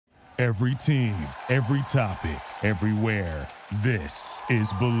Every team, every topic, everywhere. This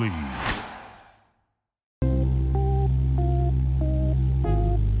is Believe.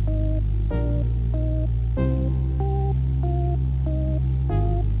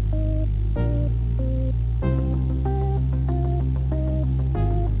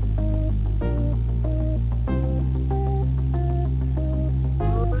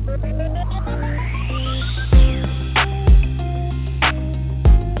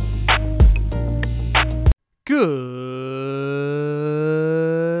 Good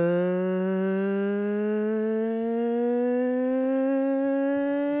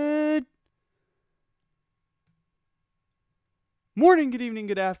morning, good evening,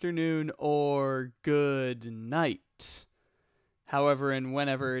 good afternoon, or good night. However and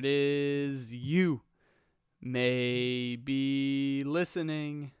whenever it is you may be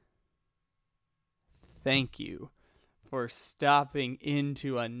listening, thank you for stopping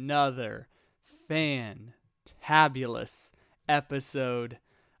into another fantabulous episode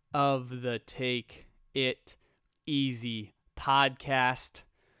of the Take It Easy podcast.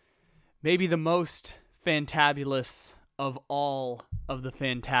 Maybe the most fantabulous of all of the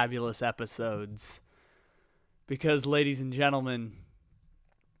fantabulous episodes. Because, ladies and gentlemen,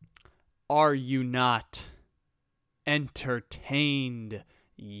 are you not entertained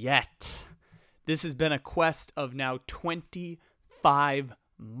yet? This has been a quest of now 25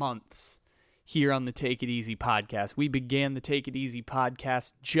 months here on the Take It Easy podcast. We began the Take It Easy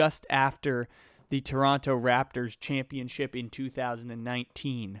podcast just after the Toronto Raptors championship in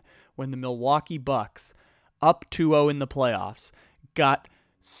 2019, when the Milwaukee Bucks, up 2-0 in the playoffs, got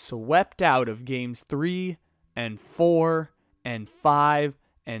swept out of games 3 and 4 and 5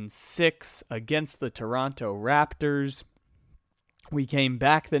 and 6 against the Toronto Raptors. We came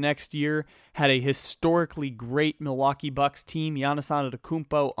back the next year, had a historically great Milwaukee Bucks team. Giannis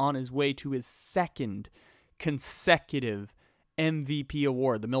Antetokounmpo on his way to his second consecutive MVP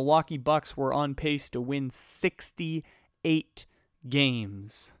award. The Milwaukee Bucks were on pace to win 68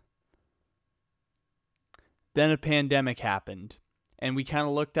 games. Then a pandemic happened, and we kind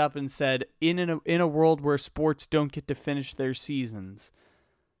of looked up and said, in a world where sports don't get to finish their seasons,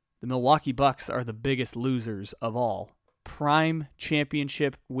 the Milwaukee Bucks are the biggest losers of all. Prime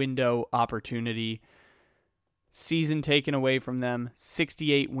championship window opportunity. Season taken away from them.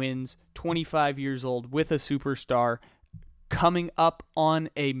 68 wins. 25 years old with a superstar. Coming up on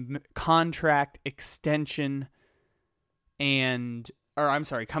a contract extension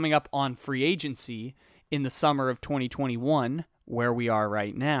coming up on free agency in the summer of 2021, where we are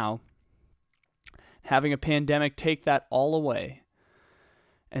right now. Having a pandemic take that all away.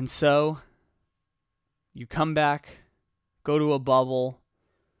 And so you come back, go to a bubble,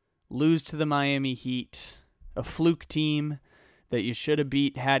 lose to the Miami Heat, a fluke team that you should have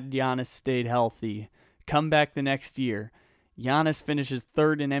beat had Giannis stayed healthy. Come back the next year. Giannis finishes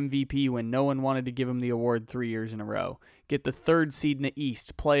third in MVP when no one wanted to give him the award 3 years in a row. Get the third seed in the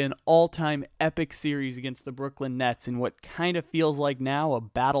East. Play an all-time epic series against the Brooklyn Nets in what kind of feels like now a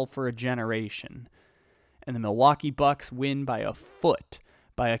battle for a generation. And the Milwaukee Bucks win by a foot,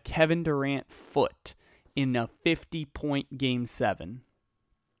 by a Kevin Durant foot, in a 50-point Game 7.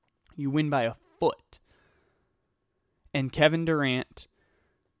 You win by a foot. And Kevin Durant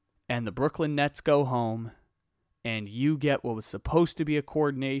and the Brooklyn Nets go home, and you get what was supposed to be a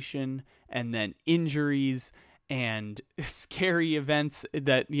coordination, and then injuries and scary events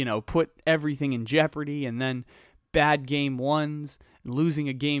that, put everything in jeopardy, and then bad game ones, losing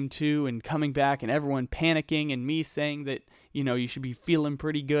a game 2 and coming back and everyone panicking, and me saying that, you should be feeling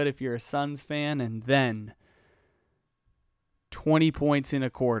pretty good if you're a Suns fan, and then 20 points in a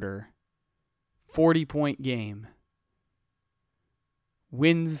quarter, 40-point game,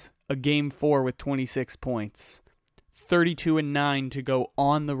 wins a game 4 with 26 points, 32-9 to go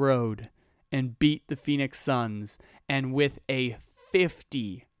on the road and beat the Phoenix Suns, and with a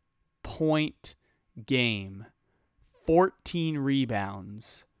 50-point game, 14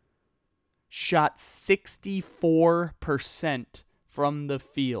 rebounds, shot 64% from the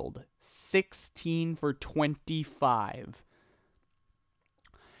field, 16 for 25.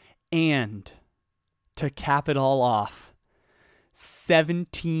 And to cap it all off,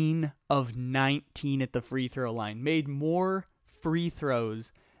 17 of 19 at the free throw line. Made more free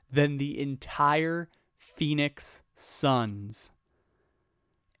throws than the entire Phoenix Suns.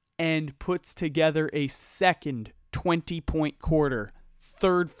 And puts together a second 20-point quarter,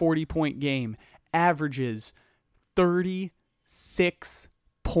 third 40-point game, averages 36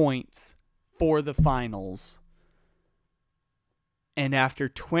 points for the finals. And after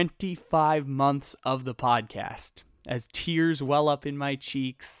 25 months of the podcast, as tears well up in my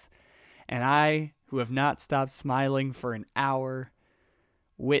cheeks, And I, who have not stopped smiling for an hour,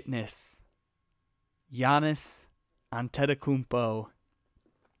 witness Giannis Antetokounmpo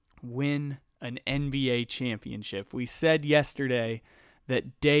win an NBA championship. We said yesterday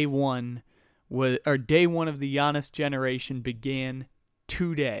that day one of the Giannis generation began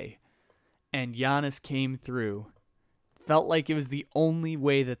today, and Giannis came through. Felt like it was the only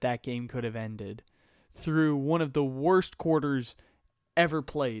way that game could have ended, through one of the worst quarters ever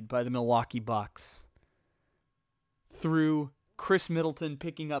played by the Milwaukee Bucks, through Chris Middleton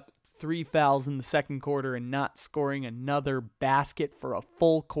picking up 3 fouls in the second quarter and not scoring another basket for a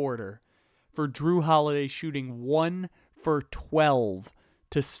full quarter, for Jrue Holiday shooting 1 for 12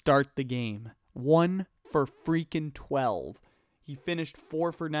 to start the game. 1 for freaking 12. He finished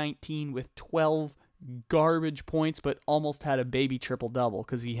 4 for 19 with 12 garbage points, but almost had a baby triple-double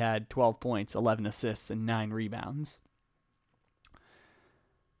because he had 12 points, 11 assists, and 9 rebounds.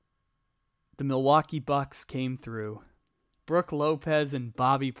 The Milwaukee Bucks came through. Brook Lopez and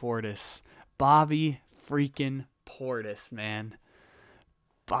Bobby Portis. Bobby freaking Portis, man.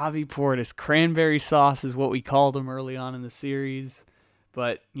 Bobby Portis. Cranberry sauce is what we called him early on in the series.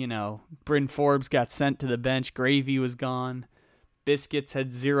 But, Bryn Forbes got sent to the bench. Gravy was gone. Biscuits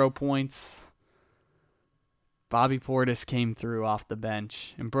had 0 points. Bobby Portis came through off the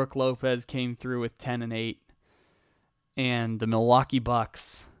bench. And Brook Lopez came through with 10 and 8. And the Milwaukee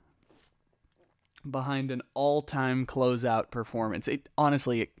Bucks, behind an all-time closeout performance. It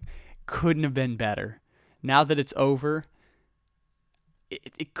couldn't have been better. Now that it's over,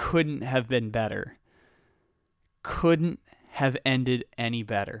 it couldn't have been better. Couldn't have ended any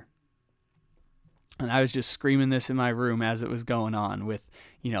better. And I was just screaming this in my room as it was going on with,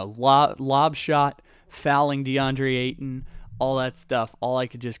 lob shot, fouling DeAndre Ayton, all that stuff. All I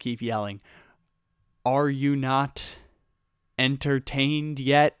could just keep yelling, "Are you not entertained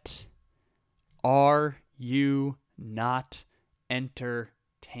yet? Are you not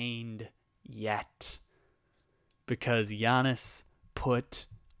entertained yet?" Because Giannis put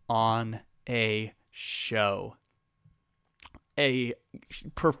on a show. A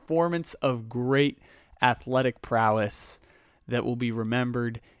performance of great athletic prowess that will be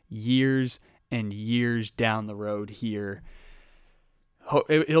remembered years and years down the road here.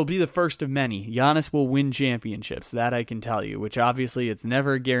 It'll be the first of many. Giannis will win championships, that I can tell you, which obviously it's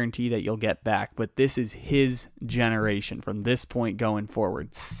never a guarantee that you'll get back, but this is his generation from this point going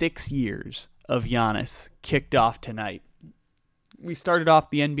forward. 6 years of Giannis kicked off tonight. We started off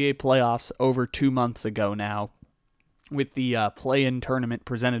the NBA playoffs over 2 months ago now with the play-in tournament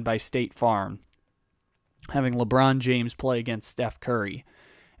presented by State Farm, having LeBron James play against Steph Curry.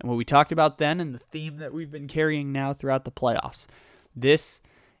 And what we talked about then, and the theme that we've been carrying now throughout the playoffs, this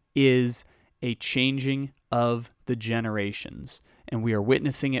is a changing of the generations, and we are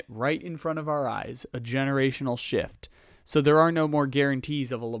witnessing it right in front of our eyes, a generational shift. So there are no more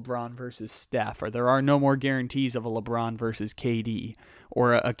guarantees of a LeBron versus Steph, or there are no more guarantees of a LeBron versus KD,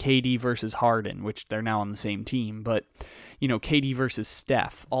 or a KD versus Harden, which they're now on the same team, but, KD versus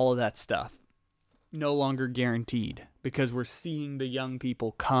Steph, all of that stuff, no longer guaranteed, because we're seeing the young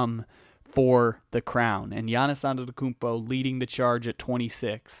people come for the crown. And Giannis Antetokounmpo leading the charge at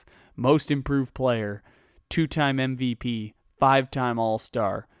 26, most improved player, 2-time MVP, 5-time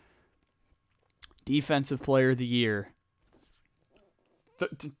All-Star, defensive player of the year,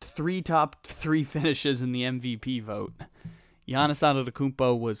 3 top 3 finishes in the MVP vote. Giannis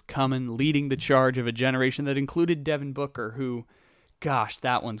Antetokounmpo was coming, leading the charge of a generation that included Devin Booker, who, gosh,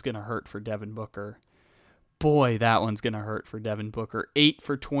 that one's going to hurt for Devin Booker. Boy, that one's going to hurt for Devin Booker. 8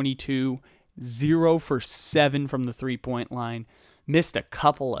 for 22, 0 for 7 from the three-point line. Missed a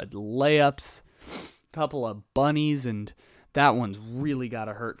couple of layups, couple of bunnies, and that one's really got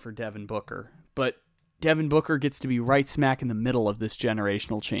to hurt for Devin Booker. But Devin Booker gets to be right smack in the middle of this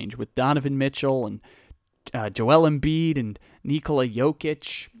generational change with Donovan Mitchell and Joel Embiid and Nikola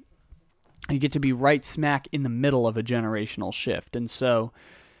Jokic. You get to be right smack in the middle of a generational shift. And so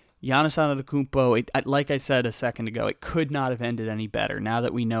Giannis Antetokounmpo, like I said a second ago, it could not have ended any better now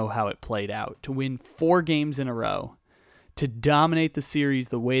that we know how it played out. To win 4 games in a row, to dominate the series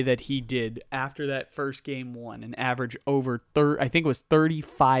the way that he did after that first game won and average over, I think it was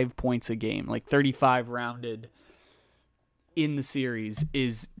 35 points a game, like 35 rounded in the series,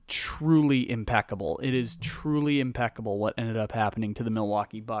 is truly impeccable. It is truly impeccable what ended up happening to the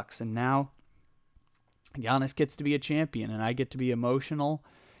Milwaukee Bucks. And now Giannis gets to be a champion, and I get to be emotional,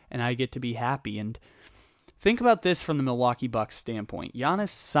 and I get to be happy. And think about this from the Milwaukee Bucks standpoint. Giannis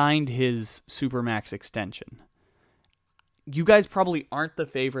signed his Supermax extension. You guys probably aren't the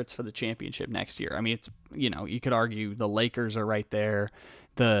favorites for the championship next year. I mean, it's, you could argue the Lakers are right there.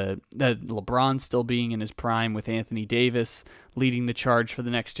 the LeBron still being in his prime with Anthony Davis leading the charge for the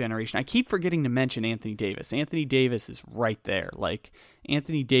next generation. I keep forgetting to mention Anthony Davis. Anthony Davis is right there. Like,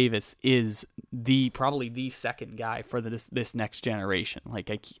 Anthony Davis is probably the second guy for this next generation. Like,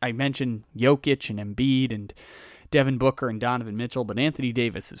 I mentioned Jokic and Embiid and Devin Booker and Donovan Mitchell, but Anthony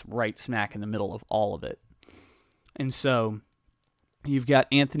Davis is right smack in the middle of all of it. And so you've got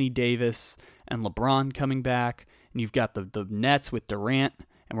Anthony Davis and LeBron coming back, and you've got the Nets with Durant,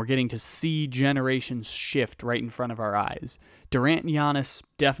 and we're getting to see generations shift right in front of our eyes. Durant and Giannis,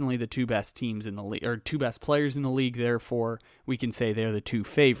 definitely the two best teams in the league, or two best players in the league. Therefore, we can say they're the two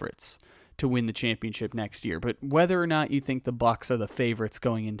favorites to win the championship next year. But whether or not you think the Bucks are the favorites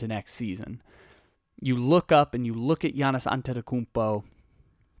going into next season, you look up and you look at Giannis Antetokounmpo,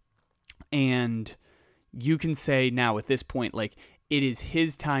 and you can say now at this point, like, it is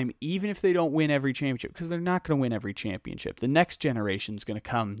his time, even if they don't win every championship, because they're not going to win every championship. The next generation is going to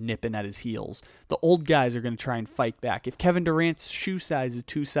come nipping at his heels. The old guys are going to try and fight back. If Kevin Durant's shoe size is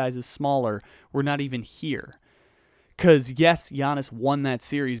 2 sizes smaller, we're not even here. Because, yes, Giannis won that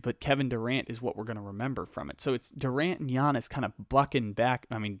series, but Kevin Durant is what we're going to remember from it. So it's Durant and Giannis kind of bucking back,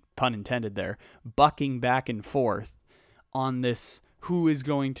 pun intended there, bucking back and forth on this who is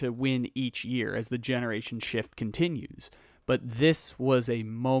going to win each year as the generation shift continues. But this was a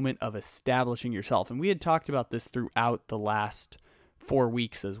moment of establishing yourself. And we had talked about this throughout the last 4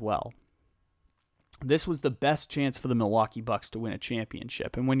 weeks as well. This was the best chance for the Milwaukee Bucks to win a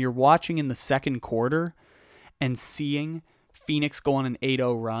championship. And when you're watching in the second quarter and seeing Phoenix go on an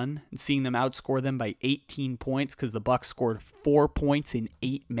 8-0 run and seeing them outscore them by 18 points because the Bucks scored 4 points in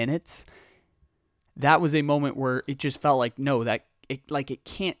 8 minutes, that was a moment where it just felt like, no, it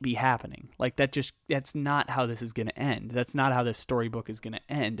can't be happening. Like, that's not how this is going to end. That's not how this storybook is going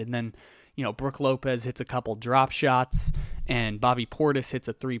to end. And then, Brook Lopez hits a couple drop shots, and Bobby Portis hits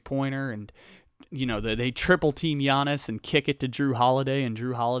a 3-pointer, and, they triple team Giannis and kick it to Drew Holiday, and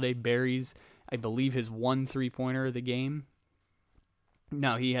Drew Holiday buries, I believe, his 1 3-pointer of the game.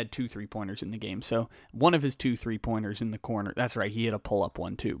 No, he had 2 3-pointers in the game. So one of his 2 3-pointers in the corner. That's right, he had a pull-up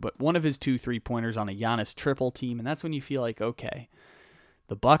one too. But one of his 2 3-pointers on a Giannis triple team, and that's when you feel like, okay,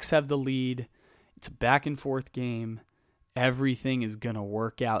 the Bucks have the lead. It's a back-and-forth game. Everything is going to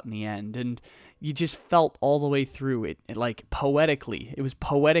work out in the end. And you just felt all the way through it, like poetically. It was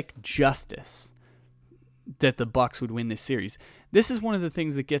poetic justice that the Bucks would win this series. This is one of the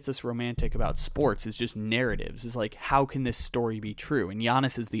things that gets us romantic about sports, is just narratives. Is like, how can this story be true? And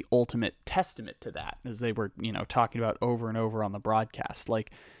Giannis is the ultimate testament to that, as they were, talking about over and over on the broadcast.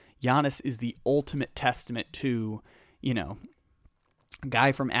 Like, Giannis is the ultimate testament to, a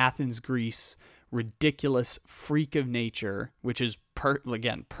guy from Athens, Greece, ridiculous freak of nature, which is,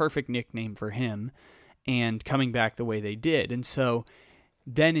 perfect nickname for him, and coming back the way they did. And so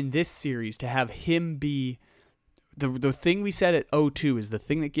then in this series, to have him be the thing we said at 0-2 is the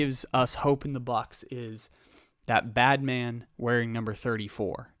thing that gives us hope in the Bucks, is that bad man wearing number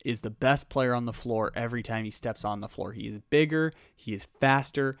 34 is the best player on the floor every time he steps on the floor. He is bigger, he is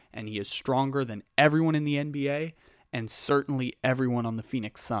faster, and he is stronger than everyone in the NBA, and certainly everyone on the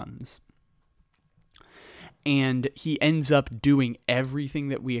Phoenix Suns. And he ends up doing everything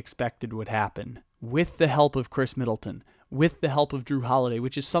that we expected would happen, with the help of Chris Middleton, with the help of Drew Holiday,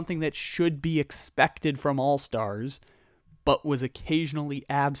 which is something that should be expected from all-stars, but was occasionally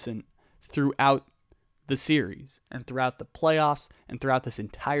absent throughout the series and throughout the playoffs and throughout this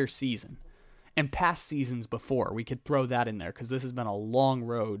entire season. And past seasons before, we could throw that in there, because this has been a long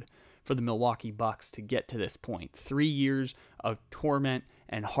road for the Milwaukee Bucks to get to this point. 3 years of torment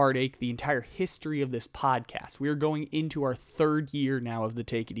and heartache, the entire history of this podcast. We are going into our 3rd year now of the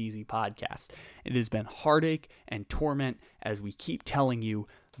Take It Easy podcast. It has been heartache and torment as we keep telling you,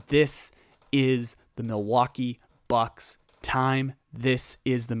 this is the Milwaukee Bucks time. This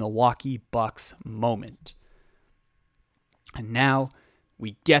is the Milwaukee Bucks moment. And now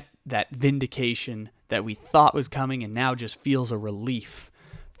we get that vindication that we thought was coming, and now just feels a relief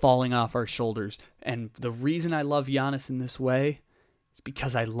falling off our shoulders. And the reason I love Giannis in this way is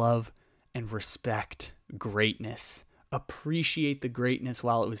because I love and respect greatness. Appreciate the greatness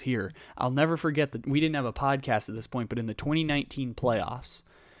while it was here. I'll never forget that we didn't have a podcast at this point, but in the 2019 playoffs,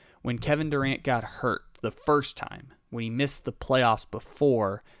 when Kevin Durant got hurt the first time, when he missed the playoffs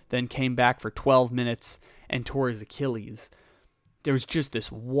before, then came back for 12 minutes and tore his Achilles, there was just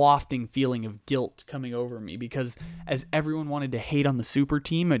this wafting feeling of guilt coming over me, because as everyone wanted to hate on the super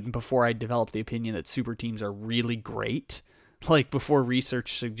team, and before I developed the opinion that super teams are really great, like before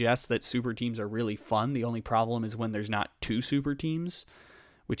research suggests that super teams are really fun, the only problem is when there's not 2 super teams,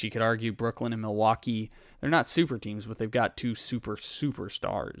 which you could argue Brooklyn and Milwaukee, they're not super teams, but they've got two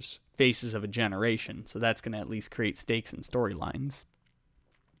superstars, faces of a generation. So that's going to at least create stakes and storylines.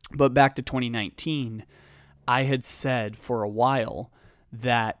 But back to 2019, I had said for a while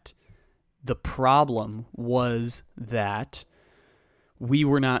that the problem was that we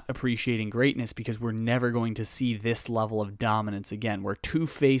were not appreciating greatness because we're never going to see this level of dominance again, where two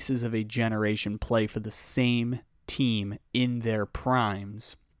faces of a generation play for the same team in their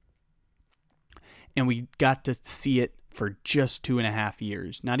primes. And we got to see it for just 2.5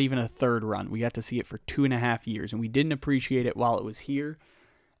 years, not even a third run. We got to see it for 2.5 years, and we didn't appreciate it while it was here.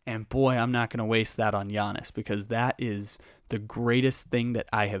 And boy, I'm not going to waste that on Giannis, because that is the greatest thing that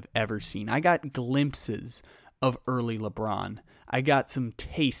I have ever seen. I got glimpses of early LeBron. I got some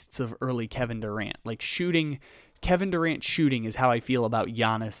tastes of early Kevin Durant. Like shooting, Kevin Durant shooting is how I feel about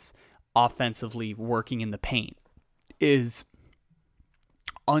Giannis offensively working in the paint. Is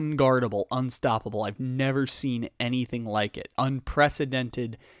unguardable, unstoppable. I've never seen anything like it.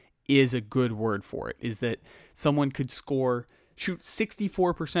 Unprecedented is a good word for it. Is that someone could shoot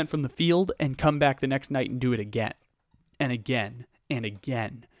 64% from the field and come back the next night and do it again and again and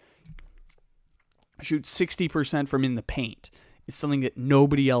again. Shoot 60% from in the paint is something that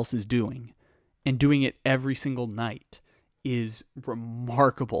nobody else is doing, and doing it every single night is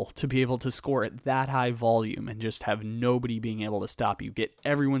remarkable. To be able to score at that high volume and just have nobody being able to stop you, get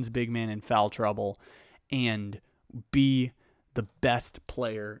everyone's big man in foul trouble, and be the best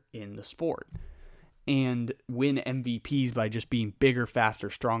player in the sport, and win MVPs by just being bigger,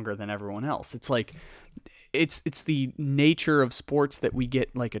 faster, stronger than everyone else. It's like, it's the nature of sports that we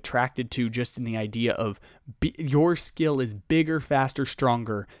get like attracted to, just in the idea of your skill is bigger, faster,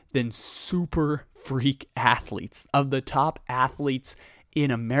 stronger than super freak athletes, of the top athletes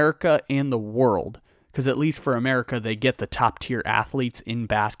in America and the world. Because at least for America, they get the top tier athletes in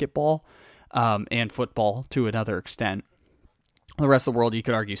basketball and football to another extent. The rest of the world, you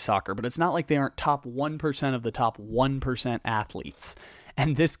could argue soccer, but it's not like they aren't top 1% of the top 1% athletes.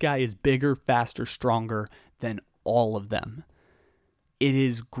 And this guy is bigger, faster, stronger than all of them. It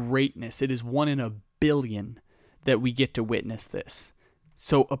is greatness. It is 1 in a billion that we get to witness this.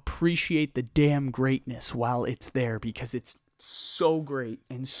 So appreciate the damn greatness while it's there, because it's so great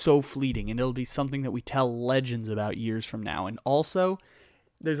and so fleeting, and it'll be something that we tell legends about years from now. And also,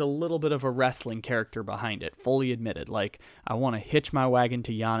 there's a little bit of a wrestling character behind it, fully admitted. Like, I want to hitch my wagon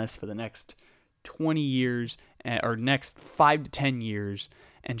to Giannis for the next 20 years, or next 5 to 10 years,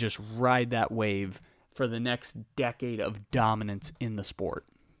 and just ride that wave for the next decade of dominance in the sport.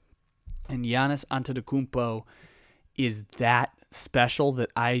 And Giannis Antetokounmpo is that special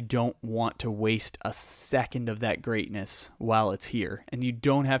that I don't want to waste a second of that greatness while it's here. And you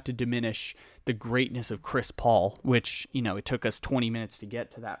don't have to diminish the greatness of Chris Paul, which, it took us 20 minutes to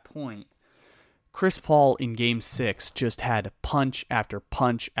get to that point. Chris Paul in Game 6 just had punch after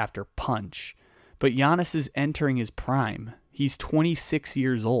punch after punch. But Giannis is entering his prime. He's 26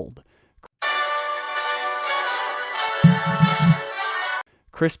 years old.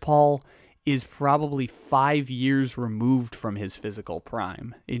 Chris Paul is probably 5 years removed from his physical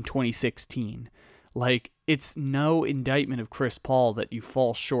prime in 2016. Like, it's no indictment of Chris Paul that you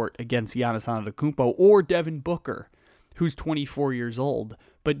fall short against Giannis Antetokounmpo or Devin Booker, who's 24 years old.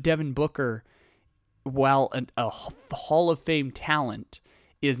 But Devin Booker, while a Hall of Fame talent,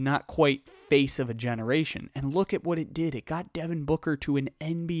 is not quite face of a generation. And look at what it did. It got Devin Booker to an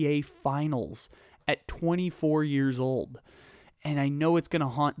NBA Finals at 24 years old. And I know it's going to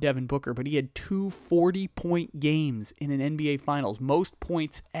haunt Devin Booker, but he had 2 40-point games in an NBA Finals, most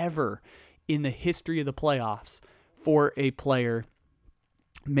points ever in the history of the playoffs for a player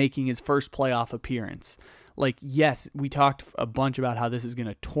making his first playoff appearance. Like, yes, we talked a bunch about how this is going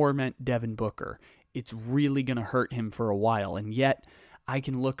to torment Devin Booker. It's really going to hurt him for a while. And yet, I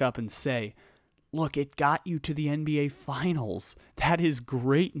can look up and say, look, it got you to the NBA Finals. That is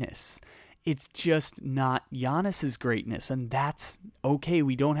greatness. It's just not Giannis's greatness, and that's okay.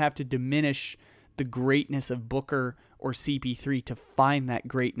 We don't have to diminish the greatness of Booker or CP3 to find that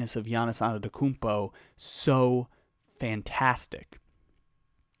greatness of Giannis Antetokounmpo so fantastic.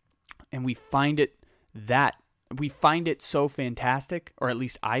 And we find it so fantastic, or at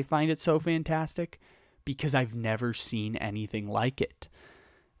least I find it so fantastic, because I've never seen anything like it.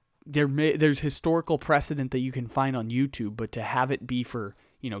 There's historical precedent that you can find on YouTube, but to have it be for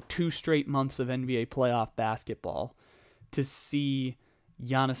 2 straight months of NBA playoff basketball, to see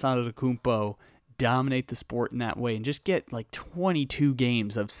Giannis Antetokounmpo dominate the sport in that way and just get like 22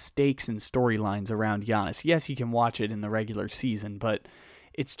 games of stakes and storylines around Giannis. Yes, you can watch it in the regular season, but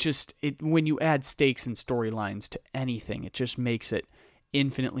it's just when you add stakes and storylines to anything, it just makes it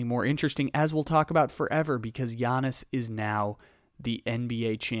infinitely more interesting, as we'll talk about forever, because Giannis is now the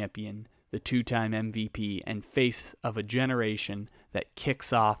NBA champion, the two-time MVP, and face of a generation that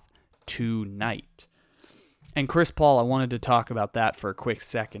kicks off tonight. And Chris Paul, I wanted to talk about that for a quick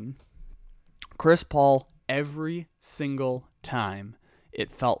second. Chris Paul, every single time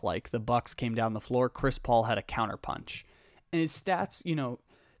it felt like the Bucks came down the floor, Chris Paul had a counterpunch. And his stats,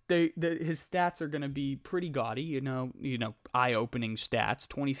 his stats are going to be pretty gaudy, eye-opening stats.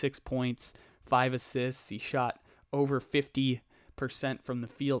 26 points, 5 assists. He shot over 50% from the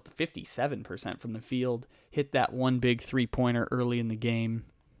field, 57% from the field. Hit that one big three-pointer early in the game.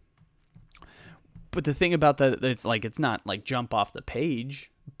 But the thing about that, it's not like jump off the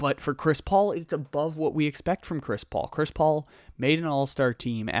page. But for Chris Paul, it's above what we expect from Chris Paul. Chris Paul made an all-star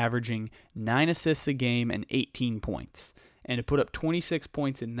team averaging 9 assists a game and 18 points. And to put up 26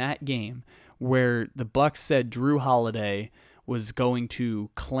 points in that game where the Bucks said Drew Holiday was going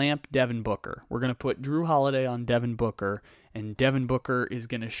to clamp Devin Booker. We're going to put Drew Holiday on Devin Booker, and Devin Booker is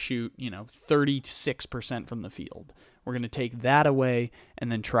going to shoot, 36% from the field. We're going to take that away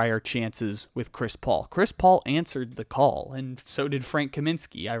and then try our chances with Chris Paul. Chris Paul answered the call, and so did Frank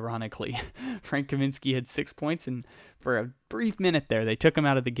Kaminsky, ironically. Frank Kaminsky had 6 points, and for a brief minute there, they took him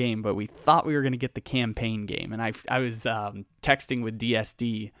out of the game, but we thought we were going to get the campaign game. And I was texting with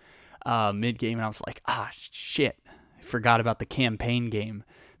DSD mid-game, and I was like, shit. I forgot about the campaign game.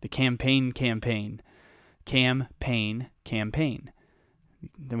 The campaign.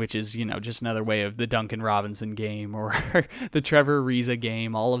 Which is, just another way of the Duncan Robinson game or the Trevor Ariza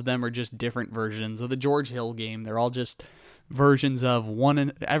game. All of them are just different versions of the George Hill game. They're all just versions of one,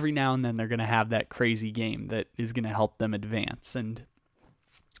 and every now and then they're going to have that crazy game that is going to help them advance. And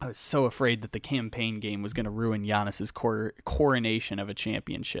I was so afraid that the campaign game was going to ruin Giannis's coronation of a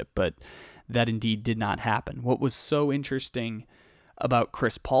championship, but that indeed did not happen. What was so interesting about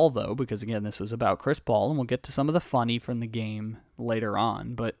Chris Paul, though, because again, this was about Chris Paul, and we'll get to some of the funny from the game later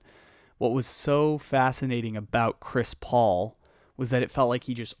on, but what was so fascinating about Chris Paul was that it felt like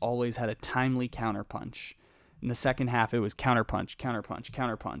he just always had a timely counterpunch. In the second half, it was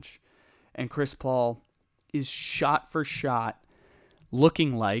counterpunch. And Chris Paul is shot for shot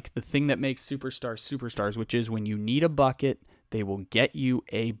looking like the thing that makes superstars, which is when you need a bucket, they will get you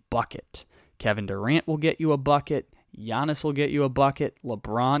a bucket. Kevin Durant will get you a bucket. Giannis will get you a bucket.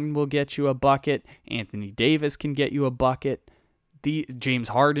 LeBron will get you a bucket. Anthony Davis can get you a bucket. James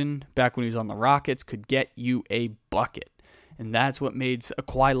Harden, back when he was on the Rockets, could get you a bucket. And that's what made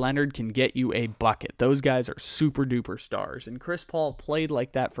Kawhi Leonard can get you a bucket. Those guys are super duper stars. And Chris Paul played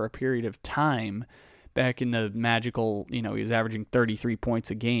like that for a period of time back in the magical, he was averaging 33 points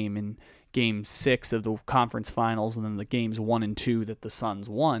a game in Game 6 of the conference finals and then the Games 1 and 2 that the Suns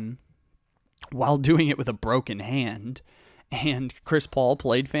won, while doing it with a broken hand. And Chris Paul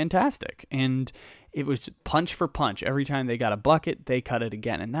played fantastic. And it was punch for punch. Every time they got a bucket, they cut it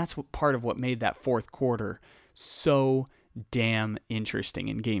again. And that's part of what made that fourth quarter so damn interesting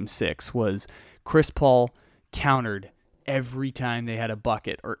in Game 6 was Chris Paul countered every time they had a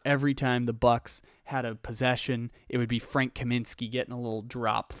bucket, or every time the Bucks had a possession, it would be Frank Kaminsky getting a little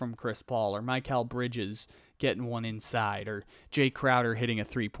drop from Chris Paul, or Mikal Bridges getting one inside, or Jay Crowder hitting a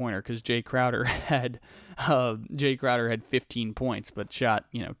three-pointer, because Jay Crowder had 15 points, but shot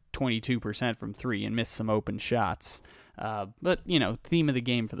 22% from three and missed some open shots. But theme of the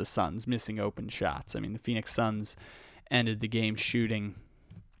game for the Suns, missing open shots. I mean, the Phoenix Suns ended the game shooting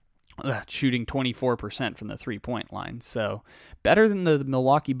 24% from the three-point line. So better than the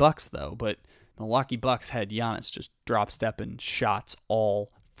Milwaukee Bucks, though. But Milwaukee Bucks had Giannis just drop-stepping shots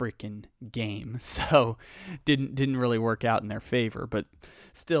all freaking game. So didn't really work out in their favor. But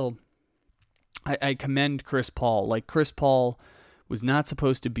still, I commend Chris Paul. Like, Chris Paul was not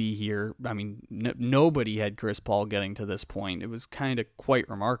supposed to be here. I mean, nobody had Chris Paul getting to this point. It was kind of quite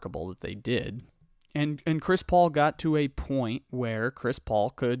remarkable that they did. And Chris Paul got to a point where Chris Paul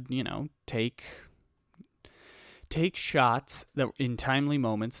could, take shots that in timely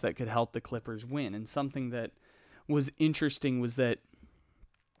moments that could help the Clippers win. And something that was interesting was that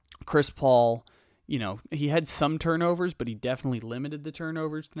Chris Paul, he had some turnovers, but he definitely limited the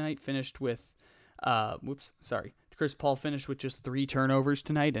turnovers tonight. Chris Paul finished with just 3 turnovers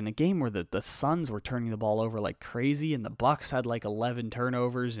tonight in a game where the Suns were turning the ball over like crazy, and the Bucks had like 11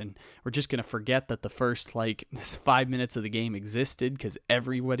 turnovers, and we're just going to forget that the first 5 minutes of the game existed because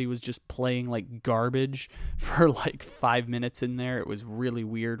everybody was just playing like garbage for like 5 minutes in there. It was really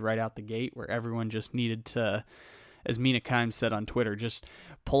weird right out the gate where everyone just needed to, as Mina Kimes said on Twitter, just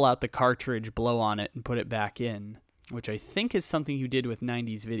pull out the cartridge, blow on it, and put it back in. which I think is something you did with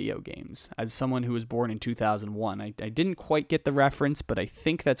 90s video games. As someone who was born in 2001, I didn't quite get the reference, but I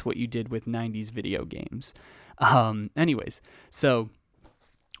think that's what you did with 90s video games. Anyways, so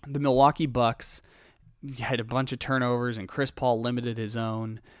the Milwaukee Bucks had a bunch of turnovers, and Chris Paul limited his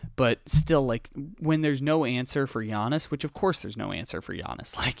own, but still, like, when there's no answer for Giannis, which of course there's no answer for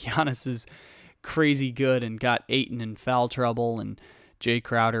Giannis, like, Giannis is crazy good and got Ayton in foul trouble, and Jay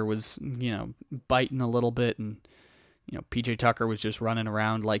Crowder was, biting a little bit, and PJ Tucker was just running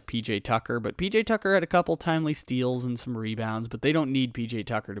around like PJ Tucker, but PJ Tucker had a couple timely steals and some rebounds, but they don't need PJ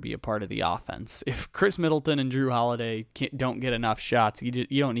Tucker to be a part of the offense. If Chris Middleton and Drew Holiday don't get enough shots, you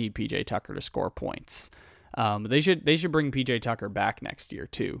don't need PJ Tucker to score points. They should bring PJ Tucker back next year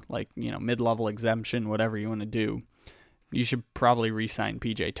too, like, mid-level exemption, whatever you want to do. You should probably re-sign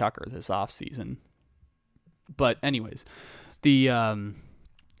PJ Tucker this offseason. But anyways, the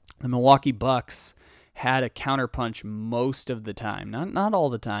Milwaukee Bucks had a counterpunch most of the time. Not all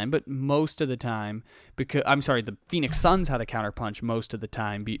the time, but most of the time. The Phoenix Suns had a counterpunch most of the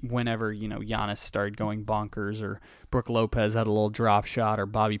time whenever, Giannis started going bonkers, or Brook Lopez had a little drop shot, or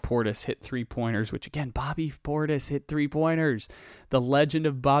Bobby Portis hit three-pointers, which, again, Bobby Portis hit three-pointers. The legend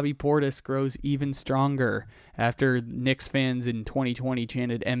of Bobby Portis grows even stronger after Knicks fans in 2020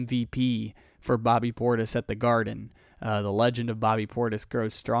 chanted MVP for Bobby Portis at the Garden. The legend of Bobby Portis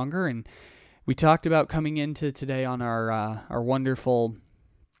grows stronger, and we talked about coming into today on our wonderful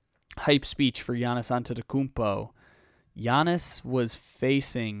hype speech for Giannis Antetokounmpo. Giannis was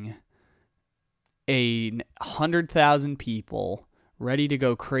facing 100,000 people ready to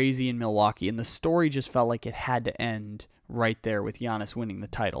go crazy in Milwaukee, and the story just felt like it had to end right there with Giannis winning the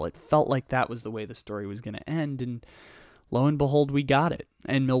title. It felt like that was the way the story was going to end, and lo and behold, we got it.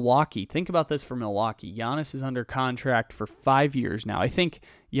 And Milwaukee, think about this for Milwaukee. Giannis is under contract for 5 years now. I think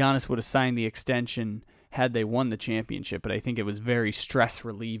Giannis would have signed the extension had they won the championship, but I think it was very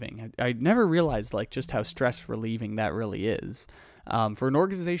stress-relieving. I never realized just how stress-relieving that really is. For an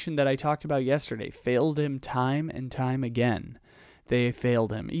organization that I talked about yesterday, failed him time and time again. They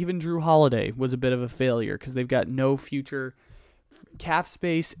failed him. Even Drew Holiday was a bit of a failure because they've got no future cap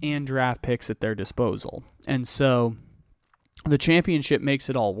space and draft picks at their disposal. And so the championship makes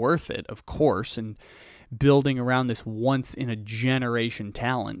it all worth it, of course, and building around this once-in-a-generation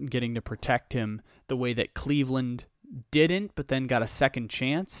talent, getting to protect him the way that Cleveland didn't, but then got a second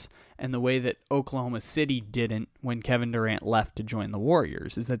chance, and the way that Oklahoma City didn't when Kevin Durant left to join the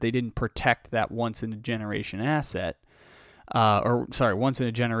Warriors, is that they didn't protect that once-in-a-generation asset,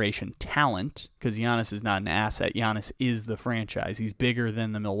 once-in-a-generation talent, because Giannis is not an asset. Giannis is the franchise. He's bigger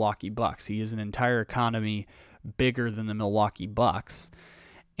than the Milwaukee Bucks. He is an entire economy bigger than the Milwaukee Bucks.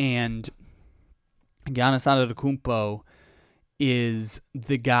 And Giannis Antetokounmpo is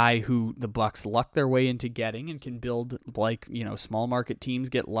the guy who the Bucks luck their way into getting, and can build, small market teams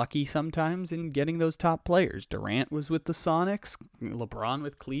get lucky sometimes in getting those top players. Durant was with the Sonics, LeBron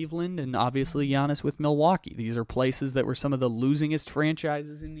with Cleveland, and obviously Giannis with Milwaukee. These are places that were some of the losingest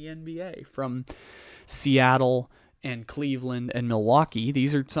franchises in the NBA, from Seattle and Cleveland and Milwaukee.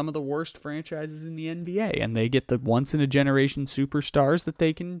 These are some of the worst franchises in the NBA, and they get the once-in-a-generation superstars that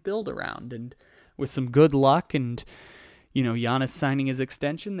they can build around. And with some good luck and, Giannis signing his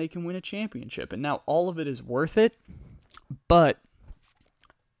extension, they can win a championship. And now all of it is worth it, but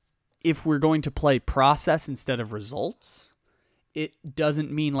if we're going to play process instead of results, it doesn't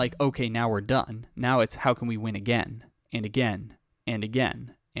mean okay, now we're done. Now it's how can we win again and again and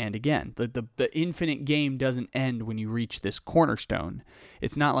again and again. The infinite game doesn't end when you reach this cornerstone.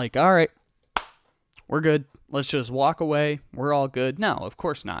 It's not all right, we're good, let's just walk away, we're all good. No, of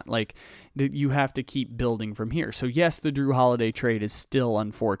course not. You have to keep building from here. So yes, the Drew Holiday trade is still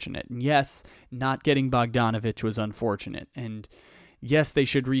unfortunate. And yes, not getting Bogdanovich was unfortunate. And yes, they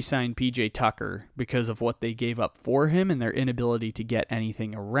should re-sign PJ Tucker because of what they gave up for him and their inability to get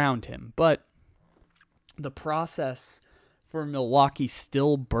anything around him. But the process for Milwaukee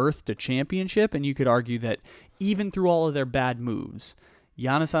still birthed a championship, and you could argue that even through all of their bad moves,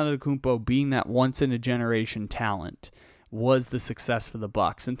 Giannis Antetokounmpo being that once-in-a-generation talent was the success for the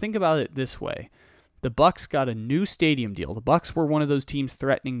Bucks. And think about it this way. The Bucks got a new stadium deal. The Bucks were one of those teams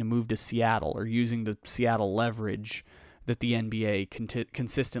threatening to move to Seattle, or using the Seattle leverage that the NBA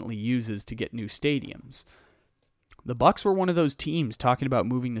consistently uses to get new stadiums. The Bucks were one of those teams talking about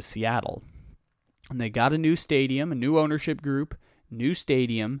moving to Seattle. And they got a new stadium, a new ownership group, new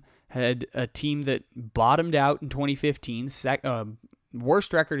stadium, had a team that bottomed out in 2015,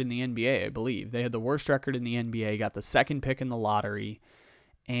 worst record in the NBA, I believe. They had the worst record in the NBA, got the second pick in the lottery,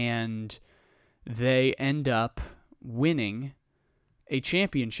 and they end up winning a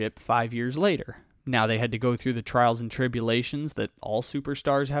championship 5 years later. Now they had to go through the trials and tribulations that all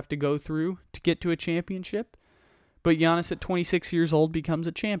superstars have to go through to get to a championship. But Giannis at 26 years old becomes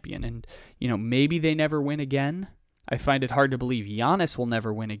a champion. And, maybe they never win again. I find it hard to believe Giannis will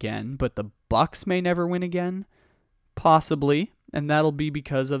never win again, but the Bucks may never win again. Possibly. And that'll be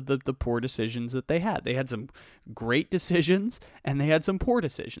because of the poor decisions that they had. They had some great decisions, and they had some poor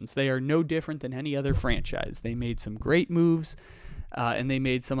decisions. They are no different than any other franchise. They made some great moves, and they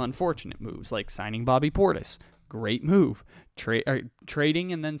made some unfortunate moves, like signing Bobby Portis. Great move.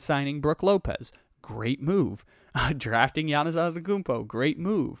 Trading and then signing Brook Lopez. Great move. Drafting Giannis Antetokounmpo. Great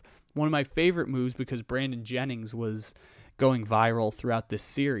move. One of my favorite moves, because Brandon Jennings was going viral throughout this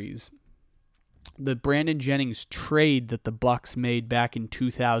series. The Brandon Jennings trade that the Bucks made back in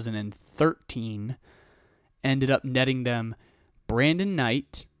 2013 ended up netting them Brandon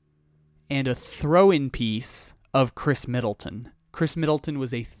Knight and a throw-in piece of Chris Middleton. Chris Middleton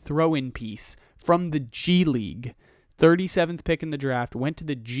was a throw-in piece from the G League. 37th pick in the draft, went to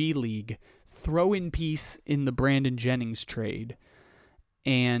the G League, throw-in piece in the Brandon Jennings trade.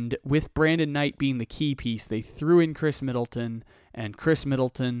 And with Brandon Knight being the key piece, they threw in Chris Middleton, and Chris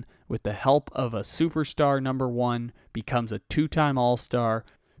Middleton, with the help of a superstar number one, becomes a two-time All-Star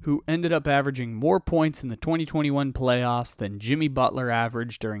who ended up averaging more points in the 2021 playoffs than Jimmy Butler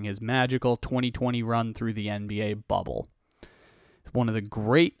averaged during his magical 2020 run through the NBA bubble. One of the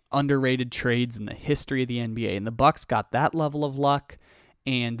great underrated trades in the history of the NBA, and the Bucks got that level of luck.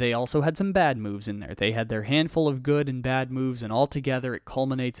 And they also had some bad moves in there. They had their handful of good and bad moves, and altogether it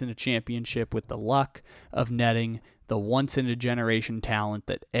culminates in a championship with the luck of netting the once-in-a-generation talent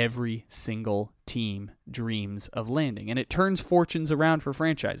that every single team dreams of landing. And it turns fortunes around for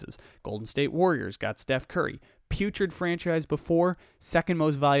franchises. Golden State Warriors got Steph Curry. Putrid franchise before, second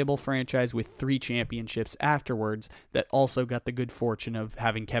most valuable franchise with 3 championships afterwards that also got the good fortune of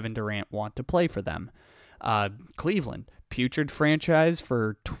having Kevin Durant want to play for them. Cleveland, putrid franchise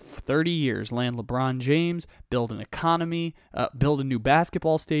for 30 years. Land LeBron James, build an economy, build a new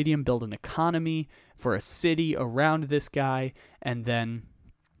basketball stadium, build an economy for a city around this guy, and then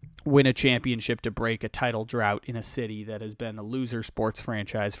win a championship to break a title drought in a city that has been a loser sports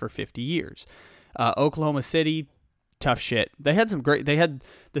franchise for 50 years. Oklahoma City, tough shit. They had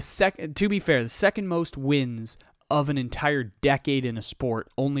the second most wins of an entire decade in a sport,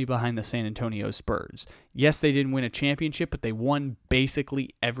 only behind the San Antonio Spurs. Yes, they didn't win a championship, but they won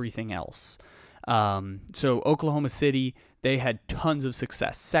basically everything else. So Oklahoma City, they had tons of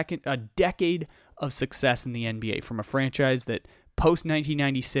success. A decade of success in the NBA from a franchise that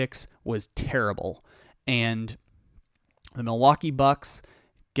post-1996 was terrible. And the Milwaukee Bucks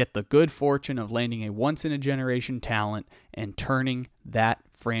get the good fortune of landing a once-in-a-generation talent and turning that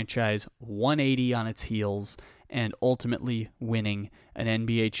franchise 180 on its heels and ultimately winning an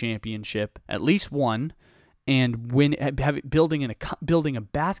NBA championship, at least one, and building a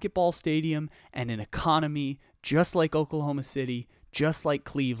basketball stadium and an economy just like Oklahoma City, just like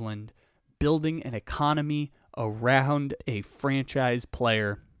Cleveland, building an economy around a franchise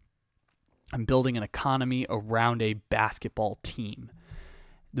player and building an economy around a basketball team.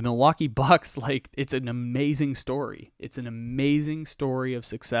 The Milwaukee Bucks, it's an amazing story. It's an amazing story of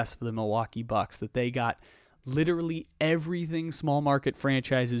success for the Milwaukee Bucks that they got literally everything small market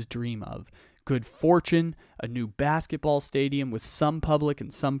franchises dream of. Good fortune, a new basketball stadium with some public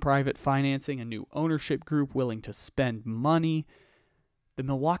and some private financing, a new ownership group willing to spend money. The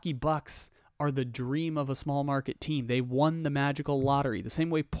Milwaukee Bucks are the dream of a small market team. They won the magical lottery, the same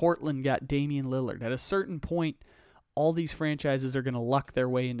way Portland got Damian Lillard. At a certain point, all these franchises are going to luck their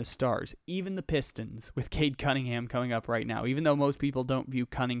way into stars. Even the Pistons, with Cade Cunningham coming up right now, even though most people don't view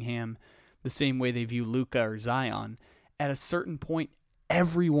Cunningham the same way they view Luka or Zion, at a certain point,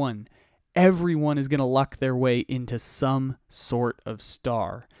 everyone is going to luck their way into some sort of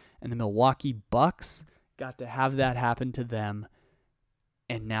star. And the Milwaukee Bucks got to have that happen to them,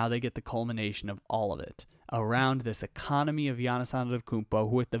 and now they get the culmination of all of it around this economy of Giannis Antetokounmpo,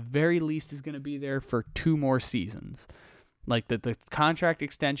 who at the very least is going to be there for 2 more seasons. The contract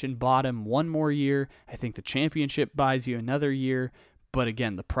extension bought him 1 more year. I think the championship buys you another year. But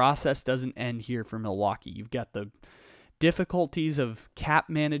again, the process doesn't end here for Milwaukee. You've got the difficulties of cap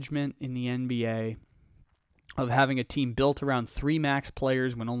management in the NBA, of having a team built around 3 max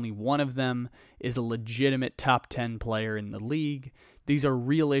players when only one of them is a legitimate top 10 player in the league. These are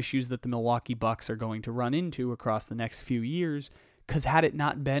real issues that the Milwaukee Bucks are going to run into across the next few years, because had it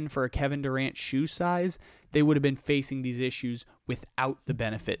not been for a Kevin Durant shoe size, they would have been facing these issues without the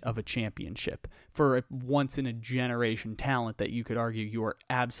benefit of a championship for a once-in-a-generation talent that you could argue you are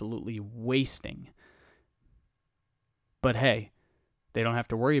absolutely wasting. But hey, They don't have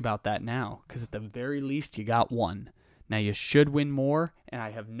to worry about that now because at the very least you got one. Now you should win more, and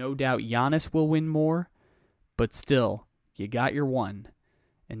I have no doubt Giannis will win more, but still, you got your one.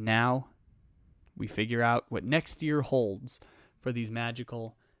 And now we figure out what next year holds for these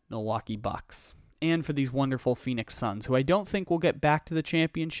magical Milwaukee Bucks and for these wonderful Phoenix Suns, who I don't think will get back to the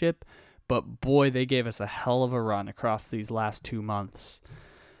championship, but boy, they gave us a hell of a run across these last 2 months.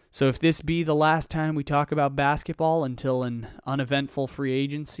 So if this be the last time we talk about basketball until an uneventful free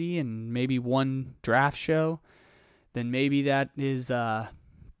agency and maybe one draft show, then maybe that is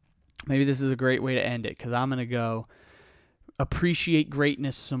maybe this is a great way to end it, because I'm going to go appreciate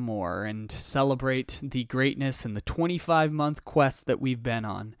greatness some more and celebrate the greatness and the 25-month quest that we've been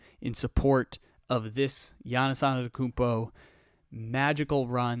on in support of this Giannis Antetokounmpo magical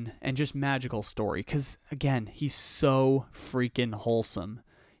run and just magical story. Because, again, he's so freaking wholesome.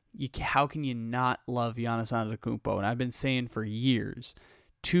 How can you not love Giannis Antetokounmpo? And I've been saying for years,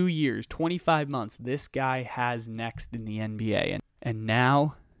 2 years, 25 months, this guy has next in the NBA. And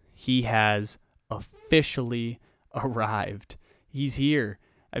now he has officially arrived. He's here.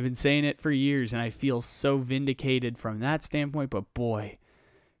 I've been saying it for years, and I feel so vindicated from that standpoint. But boy,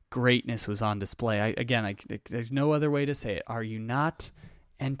 greatness was on display. There's no other way to say it. Are you not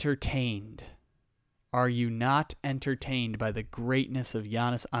entertained? Are you not entertained by the greatness of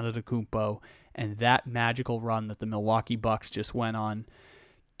Giannis Antetokounmpo and that magical run that the Milwaukee Bucks just went on,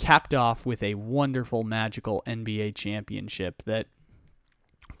 capped off with a wonderful, magical NBA championship that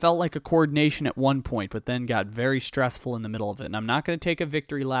felt like a coordination at one point, but then got very stressful in the middle of it. And I'm not going to take a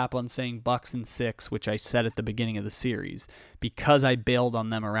victory lap on saying Bucks in 6, which I said at the beginning of the series, because I bailed on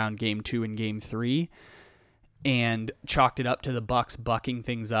them around Game 2 and Game 3 and chalked it up to the Bucks bucking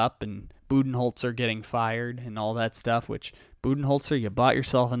things up and Budenholzer getting fired and all that stuff, which Budenholzer, you bought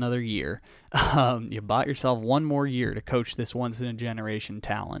yourself another year. You bought yourself one more year to coach this once-in-a-generation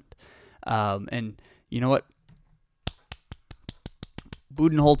talent. And you know what?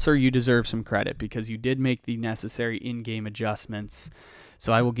 Budenholzer, you deserve some credit because you did make the necessary in-game adjustments,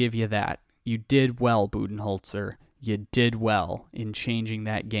 so I will give you that. You did well, Budenholzer. You did well in changing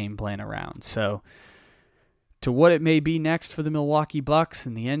that game plan around. So, to what it may be next for the Milwaukee Bucks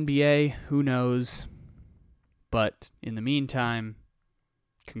and the NBA, who knows? But in the meantime,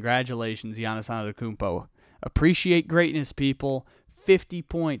 congratulations, Giannis Antetokounmpo. Appreciate greatness, people. 50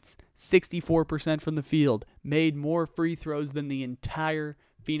 points, 64% from the field, made more free throws than the entire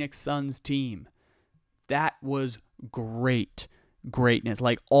Phoenix Suns team. That was greatness,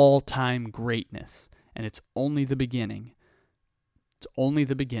 like all-time greatness. And it's only the beginning. It's only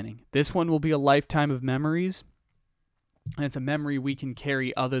the beginning. This one will be a lifetime of memories. And it's a memory we can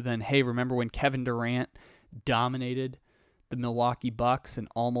carry other than, hey, remember when Kevin Durant dominated the Milwaukee Bucks and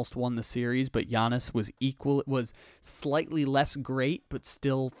almost won the series, but Giannis was equal. It was slightly less great, but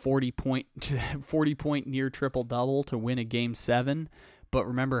still 40 point near triple-double to win a Game 7. But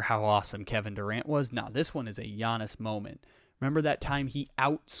remember how awesome Kevin Durant was? Now, this one is a Giannis moment. Remember that time he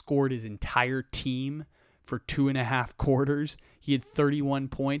outscored his entire team for 2.5 quarters? He had 31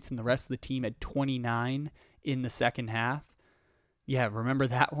 points, and the rest of the team had 29 in the second half. Yeah, remember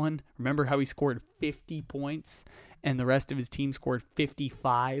that one? Remember how he scored 50 points and the rest of his team scored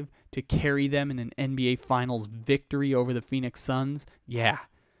 55 to carry them in an NBA Finals victory over the Phoenix Suns? Yeah,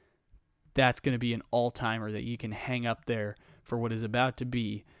 that's going to be an all-timer that you can hang up there for what is about to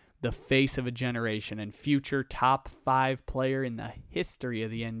be the face of a generation and future top 5 player in the history of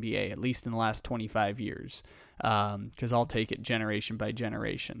the NBA, at least in the last 25 years, because I'll take it generation by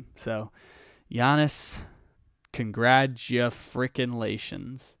generation. So, Giannis,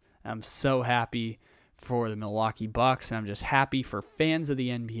 congratulations. I'm so happy for the Milwaukee Bucks, and I'm just happy for fans of the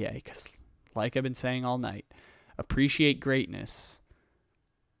NBA, because like I've been saying all night, appreciate greatness.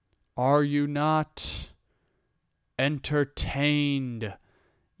 Are you not entertained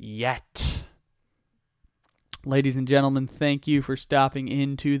yet? Ladies and gentlemen, thank you for stopping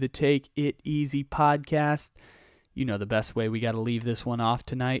into the Take It Easy podcast. You know the best way we got to leave this one off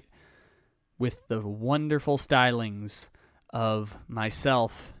tonight with the wonderful stylings of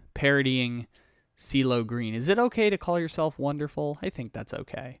myself parodying CeeLo Green. Is it okay to call yourself wonderful? I think that's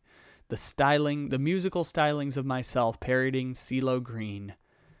okay. The musical stylings of myself parodying CeeLo Green.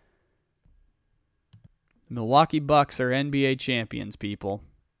 The Milwaukee Bucks are NBA champions, people.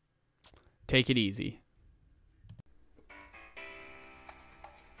 Take it easy.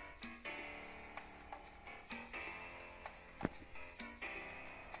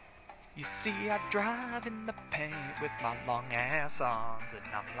 You see, I drive in the paint with my long ass arms, and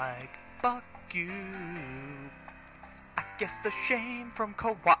I'm like, fuck you. I guess the shame from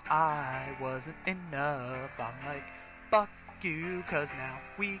Kawhi wasn't enough. I'm like, fuck you, cause now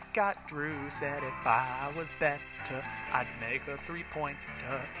we got Drew. Said if I was better, I'd make a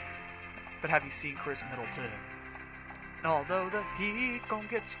 3-pointer. But have you seen Chris Middleton? And although the Heat gon'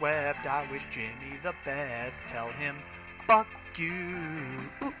 get swept, I wish Jimmy the best. Tell him, fuck you.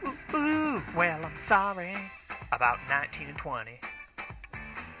 Ooh, ooh, ooh. Well, I'm sorry about 19 and 20,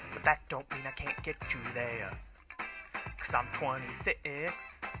 but that don't mean I can't get you there. Cause I'm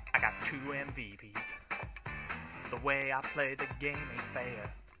 26, I got 2 MVPs. The way I play the game ain't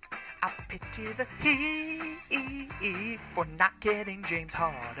fair. I pity the Heat for not getting James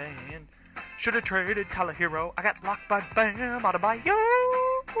Harden. Should've traded Tyler Hero. I got blocked by Bam out of my yo.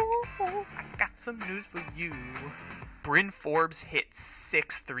 I got some news for you. Bryn Forbes hit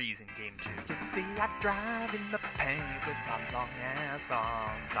 6 threes in game 2. You see, I drive in the paint with my long ass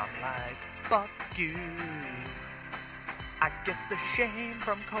arms. I'm like, fuck you. I guess the shame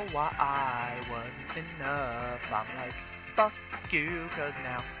from Kawhi wasn't enough. I'm like, fuck you, cause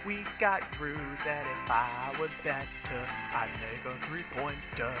now we got Drew. Said if I was better, I'd make a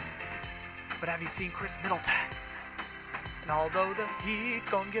 3-pointer. But have you seen Chris Middleton? And although the Heat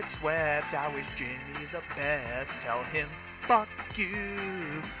gon' get swept, I wish Jimmy the best. Tell him, fuck you.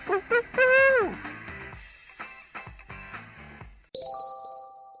 Woo, woo, woo.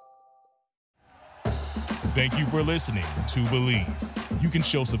 Thank you for listening to Believe. You can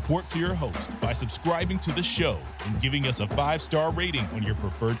show support to your host by subscribing to the show and giving us a 5-star rating on your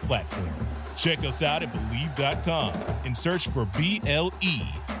preferred platform. Check us out at Believe.com and search for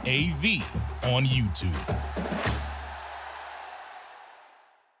BLEAV on YouTube.